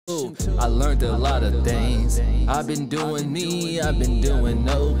I learned a lot of things. I've been doing me, I've been doing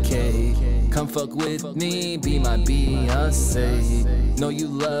okay. Come fuck with me, be my Beyonce. Know you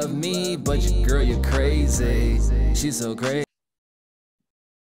love me, but girl, you're crazy. She's so crazy.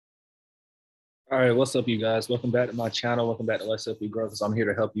 All right, what's up, you guys? Welcome back to my channel. Welcome back to Let's Help You Grow, because I'm here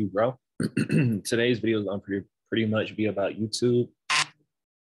to help you grow. Today's video is going to pretty much be about YouTube.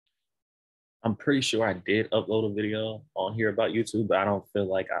 I'm pretty sure I did upload a video on here about YouTube, but I don't feel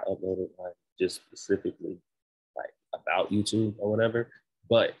like I uploaded one just specifically like about YouTube or whatever.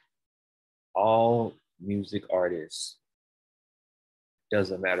 But all music artists,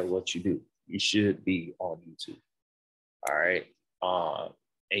 doesn't matter what you do, you should be on YouTube. All right.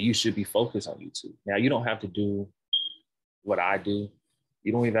 And you should be focused on YouTube. Now, you don't have to do what I do.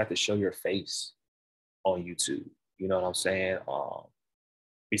 You don't even have to show your face on YouTube. You know what I'm saying?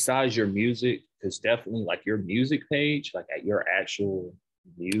 Besides your music, because definitely like your music page, like at your actual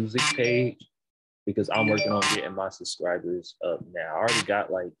music page, because I'm working on getting my subscribers up now. I already got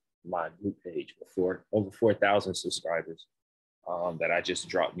like my new page before, over 4,000 subscribers that I just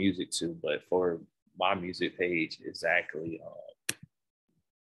dropped music to. But for my music page, exactly,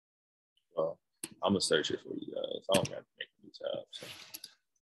 well, I'm gonna search it for you guys. I don't have to make a new tab. So.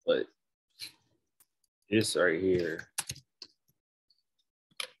 But this right here,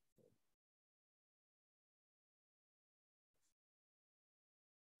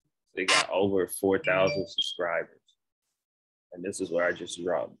 they got over 4,000 subscribers, and this is where I just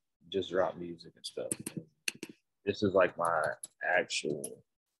dropped music and stuff. This is like my actual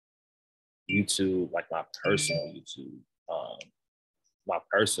YouTube, like my personal YouTube. My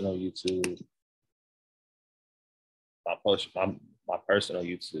personal YouTube, my personal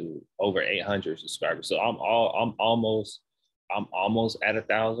YouTube, over 800 subscribers. So I'm almost at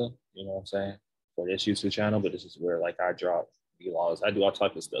 1,000. You know what I'm saying, for this YouTube channel. But this is where like I drop vlogs. I do all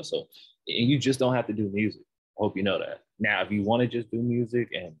type of stuff. So, and you just don't have to do music. I hope you know that. Now, if you want to just do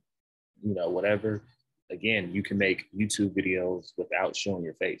music and whatever, again, you can make YouTube videos without showing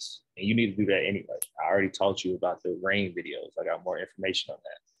your face, and you need to do that anyway. I already taught you about the rain videos. I got more information on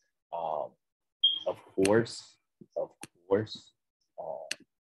that. Of course,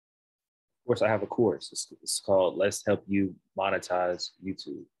 I have a course. It's called Let's Help You Monetize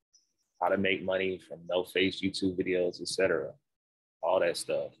YouTube. How to make money from no face YouTube videos, etc. All that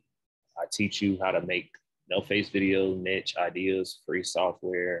stuff. I teach you how to make no face videos, niche ideas, free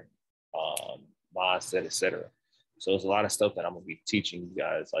software, mindset, etc. So there's a lot of stuff that I'm gonna be teaching you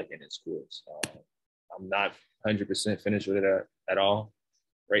guys like in this course. I'm not 100% finished with it at all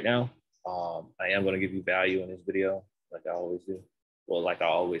right now. I am gonna give you value in this video, like I always do. Well, like I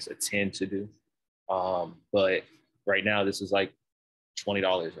always intend to do. But right now, this is like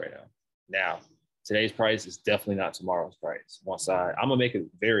 $20 right now. Now, today's price is definitely not tomorrow's price. I'm gonna make it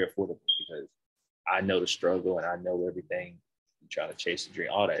very affordable, because I know the struggle and I know everything. I'm trying to chase the dream,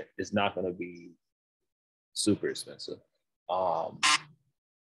 all that. It's not gonna be super expensive. My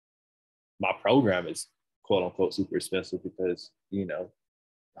program is quote unquote super expensive because my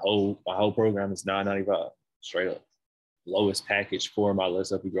whole program is $9.95 straight up. Lowest package for my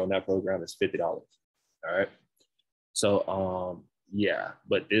Let's Help You Grow That program is $50. All right. So yeah,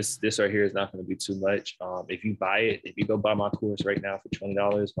 but this right here is not going to be too much. If you go buy my course right now for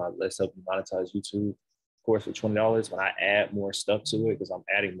 $20, my Let's Help You Monetize YouTube course for $20, when I add more stuff to it, because I'm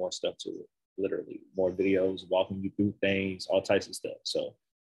adding more stuff to it, literally more videos, walking you through things, all types of stuff. So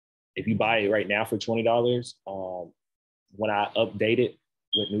if you buy it right now for $20, when I update it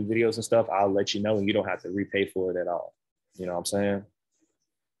with new videos and stuff, I'll let you know, and you don't have to repay for it at all. You know what I'm saying?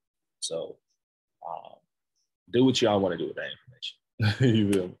 So do what y'all want to do with that information.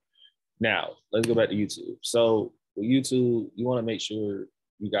 You feel me? Now, let's go back to YouTube. So with YouTube, you want to make sure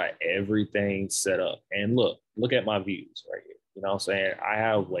you got everything set up. And look at my views right here. You know what I'm saying? I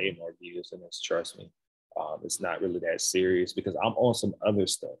have way more views than this, trust me. It's not really that serious, because I'm on some other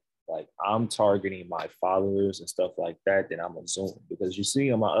stuff. Like I'm targeting my followers and stuff like that, then I'm gonna zoom. Because you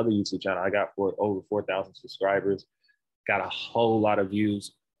see on my other YouTube channel, I got over 4,000 subscribers, got a whole lot of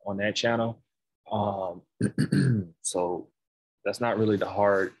views on that channel. So that's not really the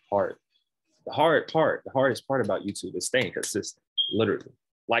hard part. The hardest part about YouTube is staying consistent, literally.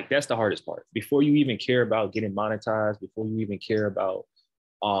 Like that's the hardest part. Before you even care about getting monetized, before you even care about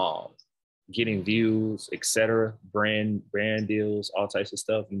getting views, etc., brand deals, all types of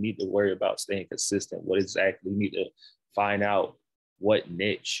stuff, you need to worry about staying consistent. What exactly you need to find out, what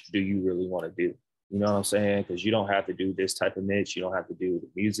niche do you really want to do? You know what I'm saying? Because you don't have to do this type of niche. You don't have to do the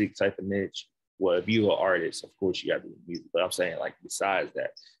music type of niche. Well, if you're an artist, of course you got to do music. But I'm saying, like, besides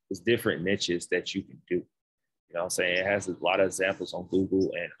that, there's different niches that you can do. You know what I'm saying? It has a lot of examples on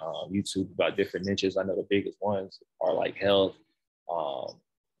Google and YouTube about different niches. I know the biggest ones are like health,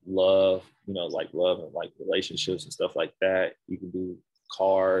 love, you know, like love and like relationships and stuff like that. You can do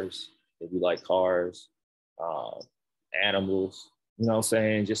cars if you like cars, animals, you know what I'm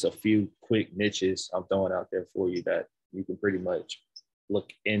saying? Just a few quick niches I'm throwing out there for you that you can pretty much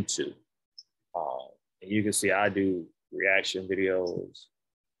look into. And you can see I do reaction videos,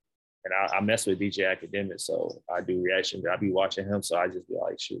 and I mess with DJ Academic, so I do reaction. I be watching him, so I just be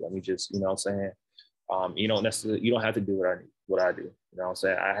like, shoot, let me just, you know what I'm saying? You don't necessarily, you don't have to do what I do. You know what I'm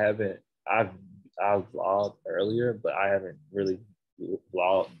saying? I've vlogged earlier, but I haven't really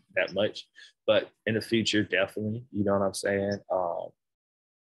vlogged that much. But in the future, definitely, you know what I'm saying?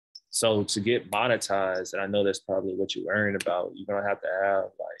 So to get monetized, and I know that's probably what you're worrying about, you're gonna have to have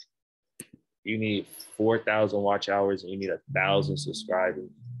like, you need 4,000 watch hours and you need 1,000 subscribers.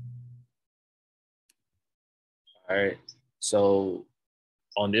 All right. So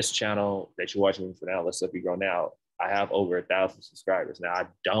on this channel that you're watching me for now, Let's Help You Grow Now, I have over 1,000 subscribers. Now, I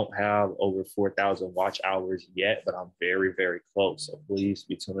don't have over 4,000 watch hours yet, but I'm very, very close. So please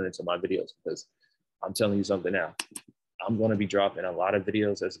be tuning into my videos, because I'm telling you something now. I'm going to be dropping a lot of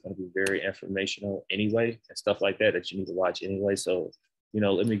videos that's going to be very informational anyway, and stuff like that that you need to watch anyway. So, you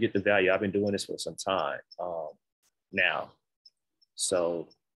know, let me get the value. I've been doing this for some time now. So,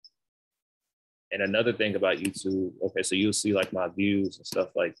 and another thing about YouTube, okay, so you'll see like my views and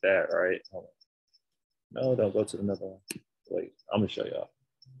stuff like that, right? Hold on. No, don't go to another one. Wait, I'm gonna show y'all.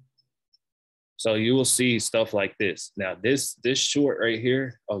 So you will see stuff like this. Now, this short right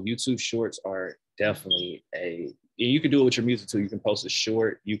here, YouTube shorts are definitely you can do it with your music too. You can post a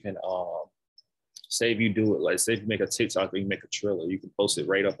short. You can say if you do it, like say if you make a TikTok or you make a Triller, you can post it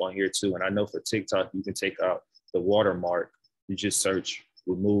right up on here too. And I know for TikTok, you can take out the watermark. You just search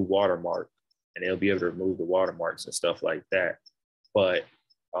remove watermark, and they'll be able to remove the watermarks and stuff like that. But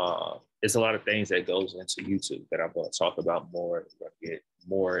it's a lot of things that goes into YouTube that I'm going to talk about more, get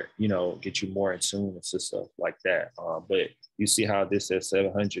more, you know, get you more in tune and stuff like that. But you see how this says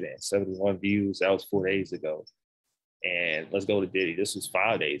 771 views. That was 4 days ago. And let's go to Diddy. This was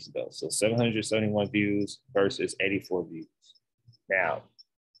 5 days ago. So 771 views versus 84 views. Now,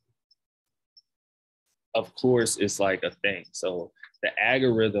 of course, it's like a thing. So the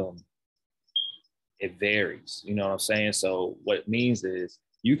algorithm, it varies. You know what I'm saying? So what it means is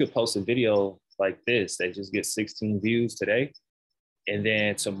you could post a video like this that just gets 16 views today, and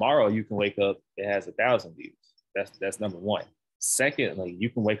then tomorrow you can wake up, it has 1,000 views. That's number one. Secondly,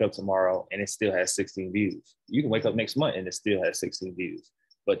 you can wake up tomorrow and it still has 16 views. You can wake up next month and it still has 16 views.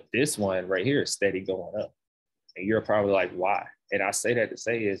 But this one right here is steady going up. And you're probably like, why? And I say that to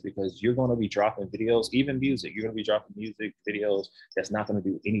say is because you're going to be dropping videos, even music. You're going to be dropping music videos that's not going to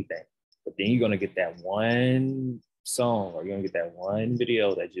do anything. But then you're going to get that one song, or you're going to get that one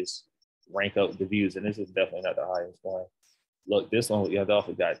video that just rank up the views. And this is definitely not the highest one. Look, this one, the other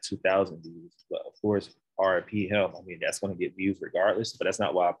offer got 2,000 views. But of course, RIP him. I mean, that's going to get views regardless. But that's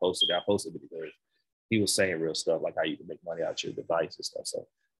not why I posted it. I posted it because he was saying real stuff, like how you can make money out your device and stuff. So,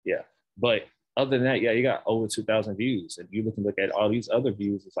 yeah. But other than that, yeah, you got over 2,000 views. And you can look at all these other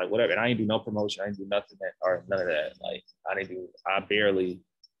views. It's like, whatever. And I ain't do no promotion. I ain't do nothing or none of that. Like, I barely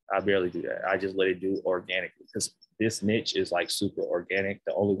do that. I just let it do organically, because this niche is like super organic.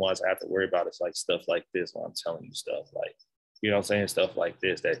 The only ones I have to worry about is like stuff like this when I'm telling you stuff like, you know what I'm saying, stuff like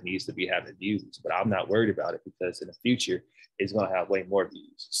this that needs to be having views. But I'm not worried about it, because in the future, it's going to have way more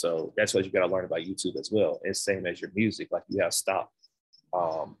views. So that's what you got to learn about YouTube as well. It's same as your music, like you have stop.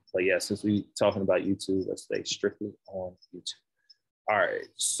 But yeah, since we talking about YouTube, let's stay strictly on YouTube. All right,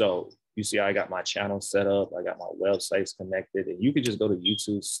 so you see I got my channel set up. I got my websites connected, and you can just go to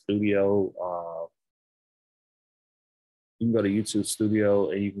YouTube Studio. You can go to YouTube Studio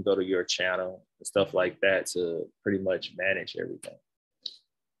and you can go to your channel and stuff like that to pretty much manage everything.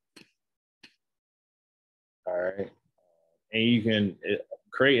 All right. And you can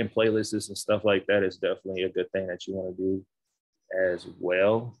creating playlists and stuff like that is definitely a good thing that you want to do as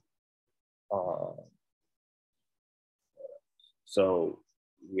well. So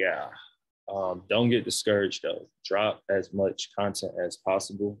yeah, don't get discouraged though. Drop as much content as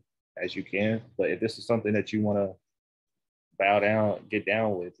possible as you can. But if this is something that you want to get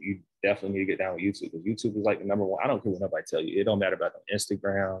down with, you definitely need to get down with YouTube, because YouTube is like the number one. I don't care what nobody tell you. It don't matter about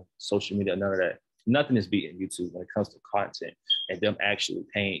Instagram, social media, none of that. Nothing is beating YouTube when it comes to content and them actually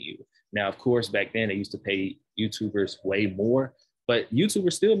paying you. Now, of course, back then they used to pay YouTubers way more, but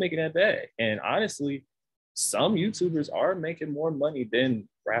YouTubers still making that bag. And honestly, some YouTubers are making more money than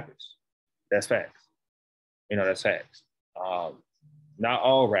rappers. That's facts. You know, that's facts. not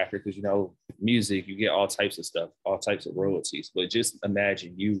all rappers, because, you know, music, you get all types of stuff, all types of royalties. But just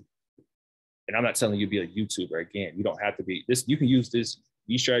imagine you, and I'm not telling you to be a YouTuber again. You don't have to be this. You can use this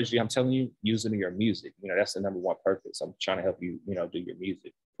strategy I'm telling you, use it in your music. You know, that's the number one purpose. I'm trying to help you, you know, do your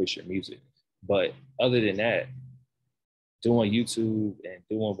music, push your music. But other than that, doing YouTube and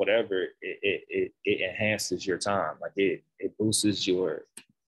doing whatever, it enhances your time. Like it boosts your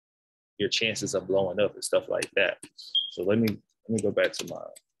chances of blowing up and stuff like that. So let me go back to my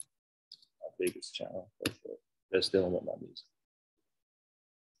biggest channel that's dealing with my music.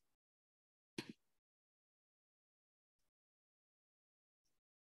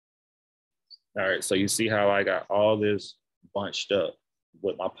 All right, so you see how I got all this bunched up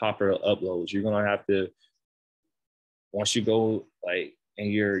with my popular uploads. You're gonna have to, once you go like in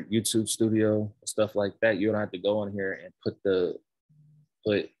your YouTube studio, stuff like that, you don't have to go in here and put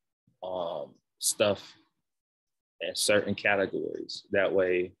stuff in certain categories. That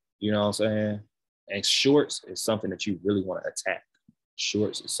way, you know what I'm saying? And shorts is something that you really want to attack.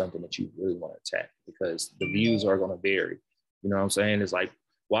 Shorts is something that you really want to attack because the views are going to vary. You know what I'm saying? It's like,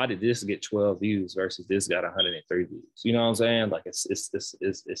 why did this get 12 views versus this got 103 views? You know what I'm saying? Like it's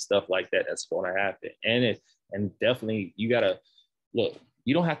stuff like that that's going to happen. And definitely you gotta look.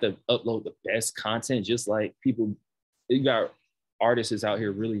 You don't have to upload the best content. Just like people, you got artists out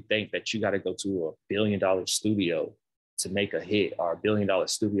here really think that you got to go to $1 billion studio to make a hit or $1 billion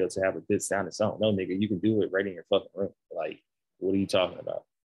studio to have a good sounding song. No, nigga, you can do it right in your fucking room. Like, what are you talking about?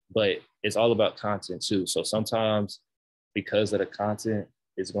 But it's all about content too. So sometimes because of the content,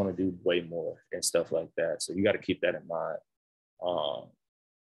 it's going to do way more and stuff like that. So you got to keep that in mind.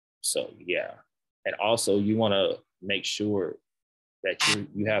 So yeah. And also you want to make sure that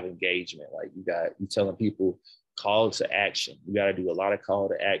you have engagement. Like you telling people call to action. You got to do a lot of call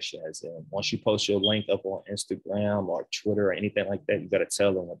to action. As in, once you post your link up on Instagram or Twitter or anything like that, you got to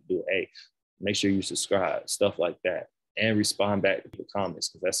tell them what to do. Hey, make sure you subscribe, stuff like that, and respond back to the comments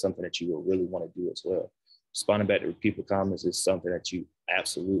because that's something that you will really want to do as well. Responding back to people comments is something that you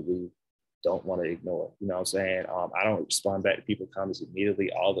absolutely don't want to ignore. You know what I'm saying? I don't respond back to people comments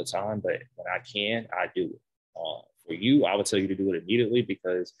immediately all the time, but when I can, I do it. For you, I would tell you to do it immediately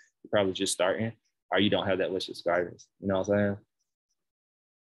because you're probably just starting or you don't have that much subscribers. You know what I'm saying?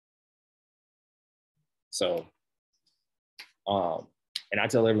 So, and I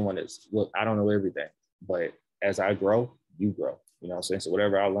tell everyone this, look, I don't know everything, but as I grow, you grow. You know what I'm saying? So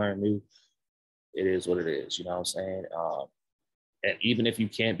whatever I learn new, it is what it is. You know what I'm saying? And even if you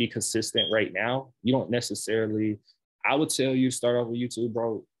can't be consistent right now, you don't necessarily, I would tell you start off with YouTube,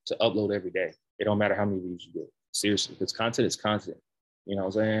 bro, to upload every day. It don't matter how many views you get. Seriously, because content is content. You know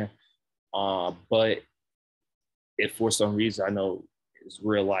what I'm saying? But if for some reason, I know it's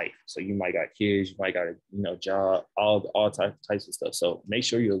real life. So you might got kids, you might got a job, all types of stuff. So make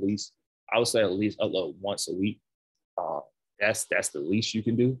sure you I would say at least upload once a week. That's the least you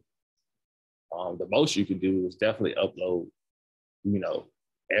can do. The most you can do is definitely upload,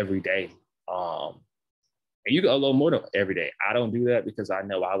 every day. And you can upload more than every day. I don't do that because I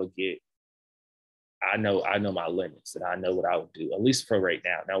know I know my limits and I know what I would do, at least for right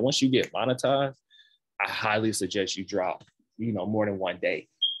now. Now, once you get monetized, I highly suggest you drop, more than one day.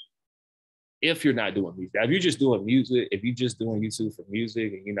 If you're not doing music, if you're just doing music, if you're just doing YouTube for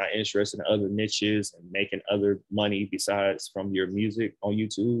music and you're not interested in other niches and making other money besides from your music on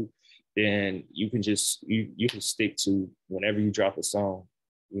YouTube, then you can just, you can stick to whenever you drop a song,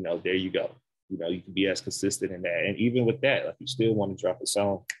 there you go. You can be as consistent in that. And even with that, like you still want to drop a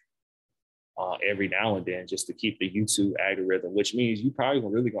song every now and then just to keep the YouTube algorithm, which means you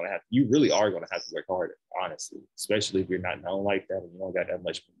really are going to have to work harder, honestly, especially if you're not known like that and you don't got that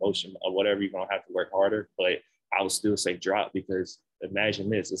much promotion or whatever, you're going to have to work harder. But I would still say drop, because imagine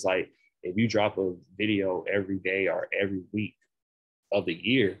this, it's like if you drop a video every day or every week of the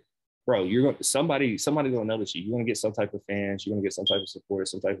year, bro, somebody's gonna notice you. You're gonna get some type of fans, you're gonna get some type of support,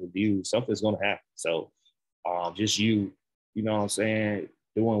 some type of views, something's gonna happen. So just you know what I'm saying,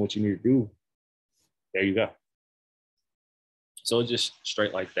 doing what you need to do, there you go. So just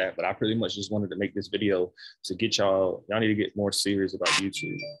straight like that. But I pretty much just wanted to make this video to get y'all need to get more serious about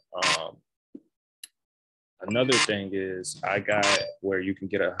YouTube. Another thing is I got where you can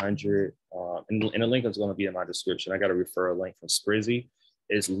get 100, and the link is going to be in my description. I got a referral link from Sprizzy.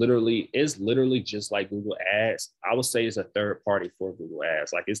 It's literally just like Google Ads. I would say it's a third party for Google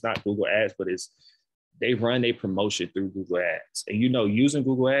Ads. Like it's not Google Ads, but they run a promotion through Google Ads. And using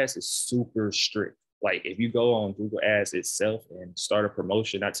Google Ads is super strict. Like if you go on Google Ads itself and start a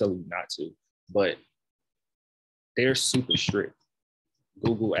promotion, I tell you not to, but they're super strict.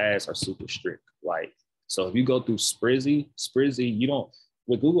 Google Ads are super strict. Like, So if you go through Sprizzy, you don't,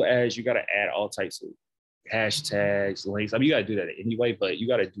 with Google Ads, you got to add all types of hashtags, links. I mean, you got to do that anyway, but you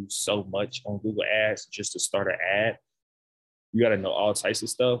got to do so much on Google Ads just to start an ad. You got to know all types of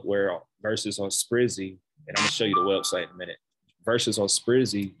stuff, where versus on Sprizzy, and I'm gonna show you the website in a minute, versus on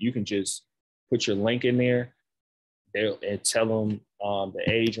Sprizzy, you can just put your link in there and tell them the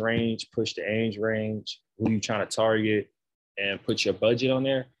age range, push the age range, who you trying to target, and put your budget on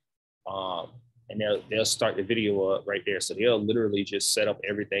there. And they'll start the video up right there. So they'll literally just set up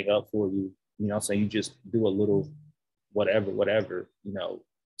everything up for you. You know what I'm saying? You just do a little whatever, you know,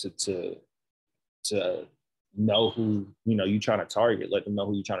 to know who, you know, you trying to target, let them know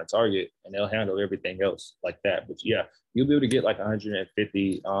who you're trying to target, and they'll handle everything else like that. But yeah, you'll be able to get like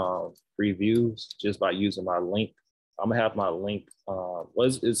 150 free views just by using my link. I'm gonna have my link. The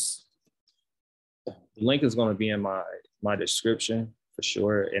link is gonna be in my description for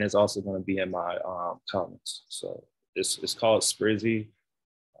sure, and it's also gonna be in my comments. So it's called Sprizzy.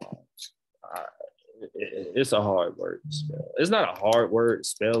 It's a hard word to spell. It's not a hard word to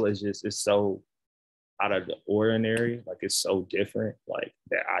spell. It's just, it's so out of the ordinary. Like, it's so different, like,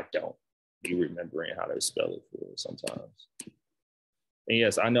 that I don't be remembering how to spell it for sometimes. And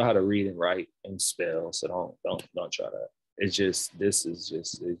yes, I know how to read and write and spell, so don't try that. It's just, it just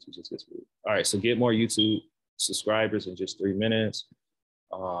gets weird. All right, so get more YouTube subscribers in just 3 minutes.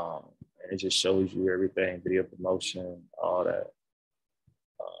 And it just shows you everything, video promotion, all that.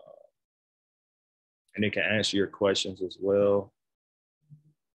 And it can answer your questions as well.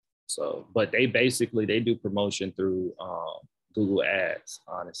 So, but they do promotion through Google Ads,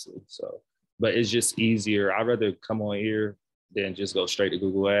 honestly. So, but it's just easier. I'd rather come on here than just go straight to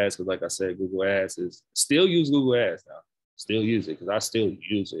Google Ads. Because like I said, Google Ads is, still use Google Ads now. Still use it, because I still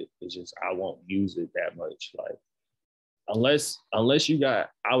use it. It's just, I won't use it that much. Like, unless you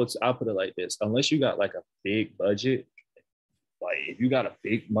got, I'll put it like this. Unless you got like a big budget, like if you got a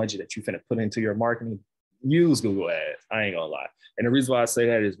big budget that you finna put into your marketing, use Google Ads. I ain't gonna lie. And the reason why I say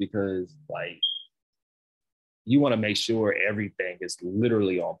that is because, like, you want to make sure everything is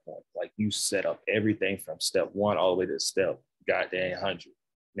literally on point. Like, you set up everything from step 1 all the way to step goddamn 100.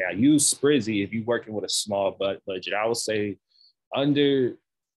 Now, use Sprizzy if you're working with a small budget. I would say under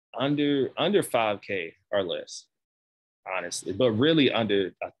 5K or less, honestly, but really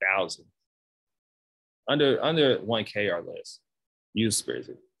under 1,000. Under 1K or less, use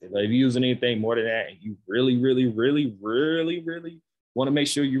Sprizzy. If you're using anything more than that, and you really want to make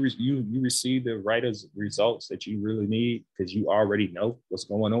sure you receive the right results that you really need, because you already know what's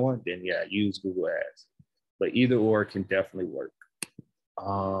going on, then yeah, use Google Ads. But either or can definitely work.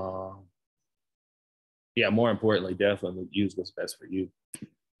 Yeah, more importantly, definitely use what's best for you.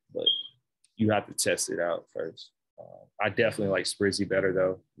 But you have to test it out first. I definitely like Sprizzy better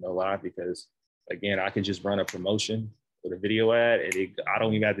though, no lie, because again, I can just run a promotion with a video ad, and I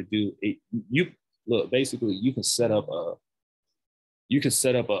don't even have to do it. You look, basically, you can set up a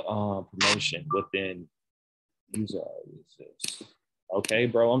promotion within user. Okay,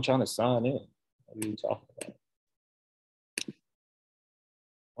 bro, I'm trying to sign in. What are you talking about?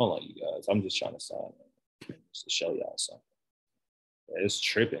 Hold on, you guys. I'm just trying to sign in just to show y'all something. Yeah, it's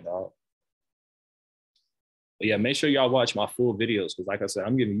tripping, dog. But yeah, make sure y'all watch my full videos, because like I said,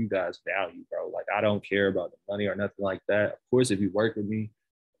 I'm giving you guys value, bro. Like, I don't care about the money or nothing like that. Of course, if you work with me,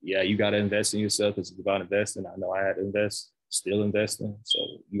 yeah, you got to invest in yourself, because it's about investing. I know I had to invest, still investing. So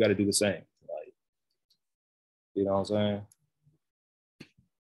you got to do the same. Like, you know what I'm saying?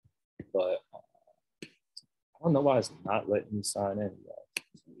 But I don't know why it's not letting me sign in.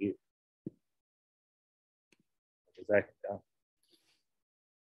 It's weird. Exactly. Yeah.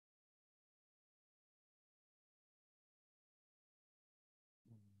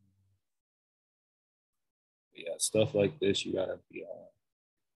 Yeah, stuff like this, you gotta be on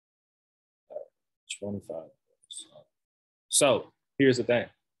 25. So here's the thing,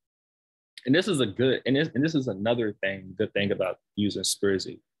 and this is another good thing about using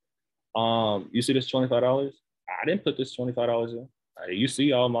Sprizzy. You see this $25? I didn't put this $25 in. You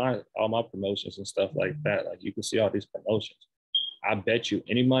see all my promotions and stuff like that. Like, you can see all these promotions. I bet you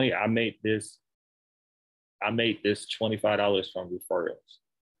any money I made this $25 from referrals,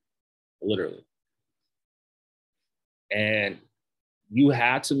 literally. And you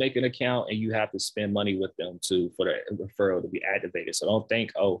have to make an account, and you have to spend money with them too for the referral to be activated. So don't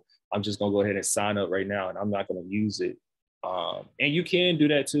think, oh, I'm just gonna go ahead and sign up right now and I'm not gonna use it. And you can do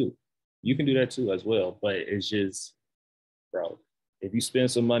that too. You can do that too as well. But it's just, bro, if you spend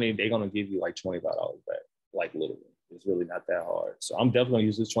some money, they're gonna give you like $25 back. Like, literally. It's really not that hard. So I'm definitely gonna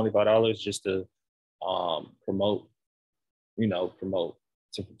use this $25 just to promote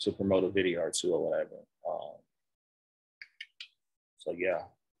to promote a video or two or whatever. So yeah,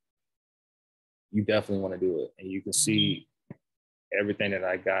 you definitely want to do it. And you can see everything that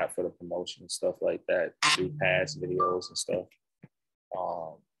I got for the promotion and stuff like that through past videos and stuff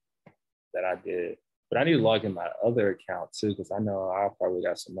that I did. But I need to log in my other account too, because I know I probably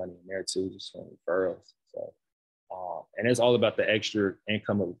got some money in there too, just from referrals. So, and it's all about the extra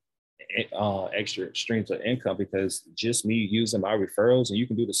income of extra streams of income, because just me using my referrals, and you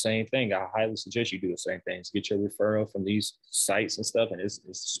can do the same thing. I highly suggest you do the same things. Get your referral from these sites and stuff. And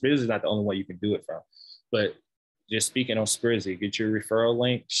Sprizzy is not the only one you can do it from, but just speaking on Sprizzy, get your referral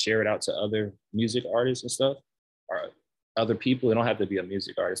link, share it out to other music artists and stuff, or other people. It don't have to be a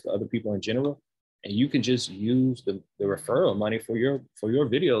music artist, but other people in general. And you can just use the referral money for your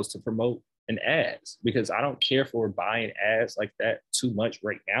videos to promote an ads, because I don't care for buying ads like that too much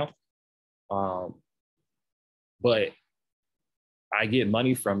right now. But I get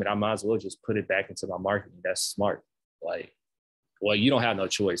money from it. I might as well just put it back into my marketing. That's smart. Like, well, you don't have no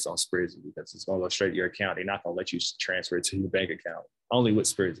choice on Sprizzy, because it's going to go straight to your account. They're not going to let you transfer it to your bank account, only with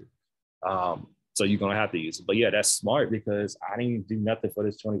Sprizzy. So you're going to have to use it. But yeah, that's smart, because I didn't do nothing for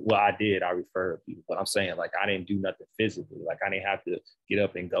this 20. Well, I did. I referred people, but I'm saying, like, I didn't do nothing physically. Like, I didn't have to get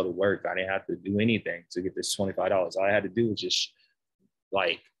up and go to work. I didn't have to do anything to get this $25. All I had to do was just,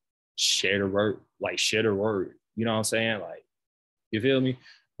 like, share the word. You know what I'm saying? Like, you feel me?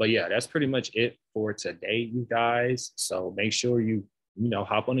 But yeah, that's pretty much it for today, you guys. So make sure you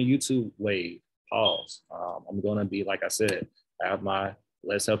hop on the YouTube wave. Pause. I'm going to be, like I said, I have my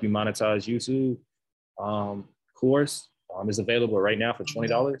Let's Help You Monetize YouTube course. Is available right now for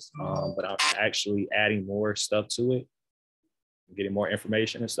 $20, but I'm actually adding more stuff to it, getting more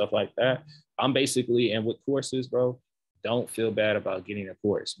information and stuff like that. I'm basically, and with courses, bro, don't feel bad about getting a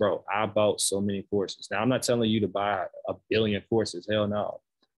course, bro. I bought so many courses. Now, I'm not telling you to buy a billion courses. Hell no.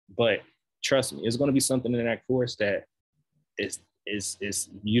 But trust me, it's going to be something in that course that is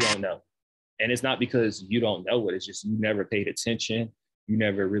you don't know. And it's not because you don't know it. It's just you never paid attention. You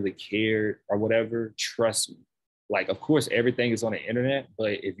never really cared or whatever. Trust me. Like, of course, everything is on the internet.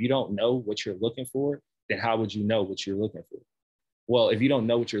 But if you don't know what you're looking for, then how would you know what you're looking for? Well, if you don't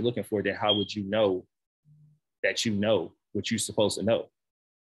know what you're looking for, then how would you know that you know what you're supposed to know?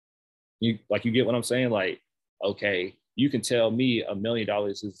 You get what I'm saying? Like, okay, you can tell me $1 million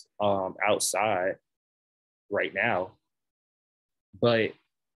is outside right now, but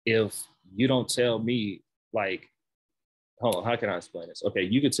if you don't tell me, like, hold on, how can I explain this? Okay,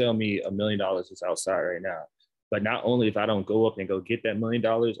 you could tell me $1 million is outside right now, but not only if I don't go up and go get that $1 million,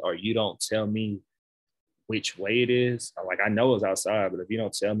 or you don't tell me which way it is, like, I know it's outside, but if you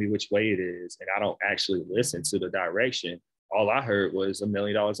don't tell me which way it is and I don't actually listen to the direction, all I heard was $1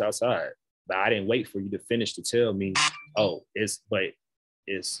 million outside. But I didn't wait for you to finish to tell me, oh, it's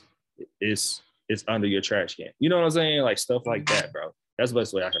under your trash can. You know what I'm saying? Like, stuff like that, bro. That's the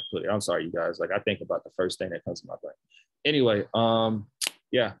best way I can put it. I'm sorry, you guys. Like, I think about the first thing that comes to my brain. Anyway,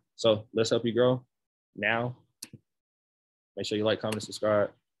 yeah. So let's help you grow now. Make sure you like, comment, and subscribe.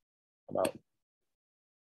 I'm out.